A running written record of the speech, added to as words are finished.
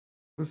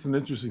This is an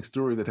interesting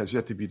story that has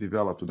yet to be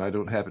developed, and I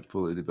don't have it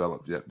fully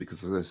developed yet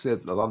because, as I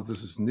said, a lot of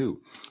this is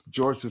new.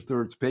 George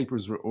III's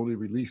papers were only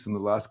released in the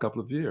last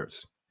couple of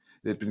years.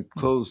 They'd been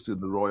closed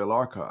in the Royal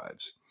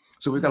Archives.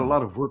 So we've got a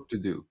lot of work to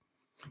do.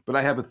 But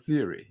I have a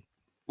theory.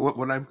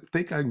 What I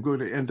think I'm going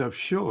to end up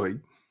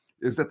showing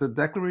is that the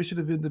Declaration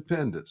of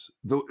Independence,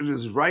 though it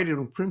is right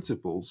in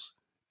principles,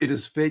 it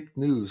is fake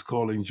news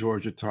calling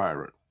George a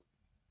tyrant.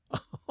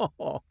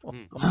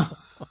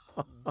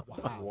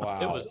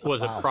 Wow.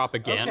 Was it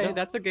propaganda? Okay,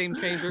 that's a game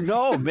changer.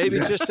 No, maybe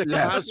just a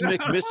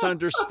cosmic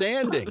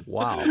misunderstanding.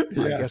 Wow.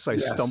 I guess I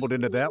stumbled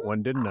into that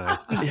one, didn't I?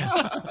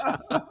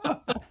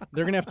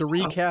 They're going to have to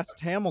recast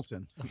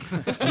Hamilton.